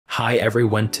Hi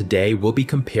everyone, today we'll be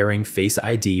comparing Face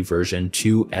ID version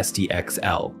 2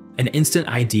 SDXL, an instant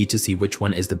ID to see which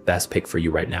one is the best pick for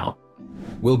you right now.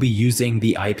 We'll be using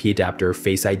the IP adapter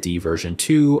Face ID version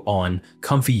 2 on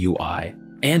ComfyUI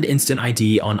and Instant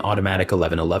ID on Automatic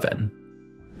 1111.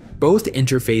 Both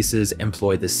interfaces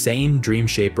employ the same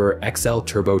Dreamshaper XL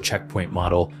Turbo checkpoint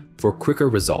model for quicker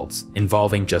results,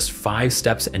 involving just 5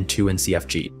 steps and 2 in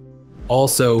CFG.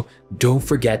 Also, don't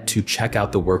forget to check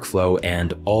out the workflow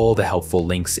and all the helpful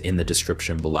links in the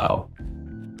description below.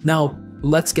 Now,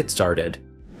 let's get started.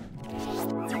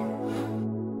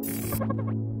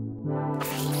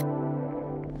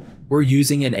 We're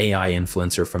using an AI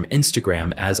influencer from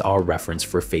Instagram as our reference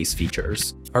for face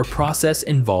features. Our process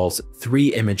involves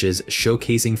 3 images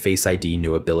showcasing Face ID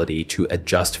new ability to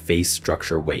adjust face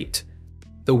structure weight.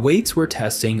 The weights we're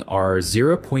testing are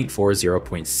 0.4,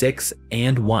 0.6,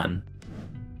 and 1.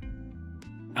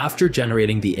 After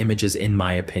generating the images, in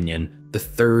my opinion, the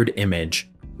 3rd image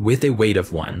with a weight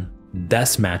of 1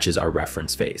 best matches our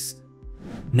reference face.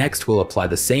 Next, we'll apply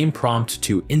the same prompt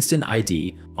to Instant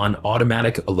ID on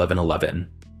Automatic 1111.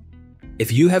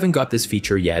 If you haven't got this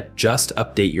feature yet, just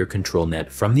update your control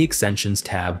net from the Extensions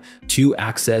tab to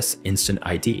access Instant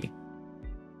ID.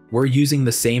 We're using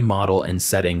the same model and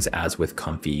settings as with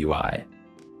ComfyUI.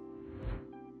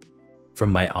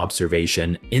 From my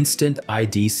observation, Instant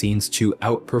ID seems to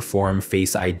outperform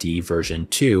Face ID version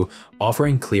 2,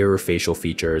 offering clearer facial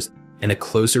features and a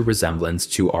closer resemblance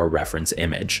to our reference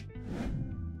image.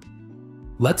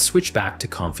 Let's switch back to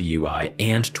ComfyUI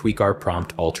and tweak our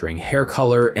prompt, altering hair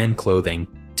color and clothing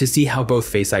to see how both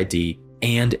Face ID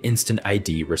and Instant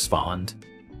ID respond.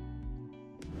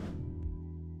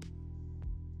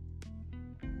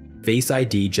 Face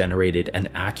ID generated an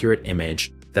accurate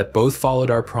image that both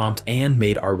followed our prompt and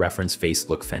made our reference face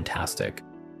look fantastic.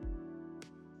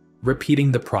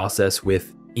 Repeating the process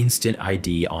with Instant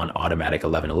ID on Automatic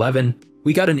 1111,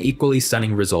 we got an equally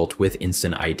stunning result with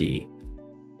Instant ID.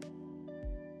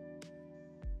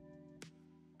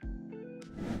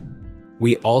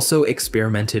 We also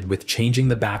experimented with changing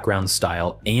the background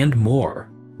style and more,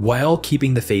 while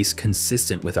keeping the face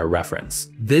consistent with our reference.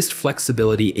 This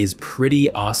flexibility is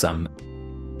pretty awesome.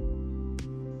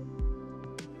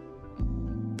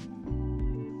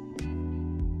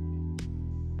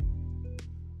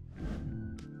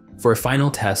 For a final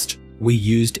test, we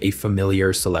used a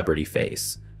familiar celebrity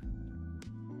face.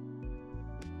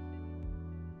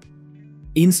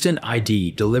 Instant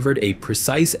ID delivered a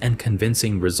precise and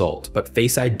convincing result, but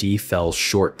Face ID fell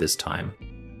short this time.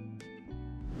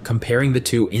 Comparing the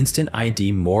two, Instant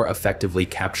ID more effectively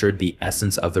captured the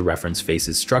essence of the reference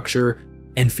face's structure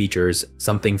and features,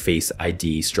 something Face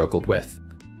ID struggled with.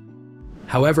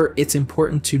 However, it's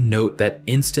important to note that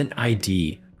Instant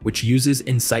ID, which uses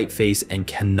Insight Face and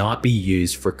cannot be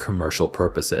used for commercial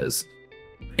purposes.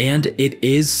 And it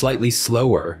is slightly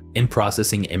slower in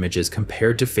processing images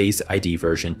compared to Face ID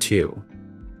version 2.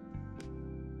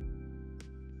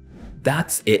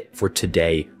 That's it for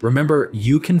today. Remember,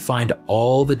 you can find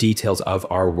all the details of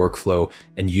our workflow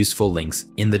and useful links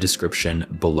in the description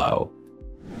below.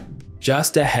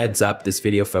 Just a heads up, this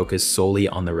video focused solely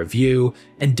on the review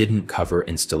and didn't cover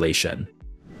installation.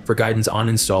 For guidance on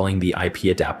installing the IP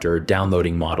adapter,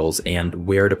 downloading models, and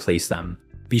where to place them,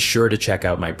 be sure to check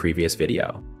out my previous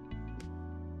video.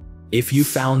 If you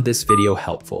found this video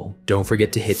helpful, don't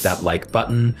forget to hit that like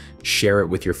button, share it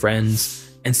with your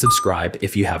friends, and subscribe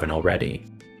if you haven't already.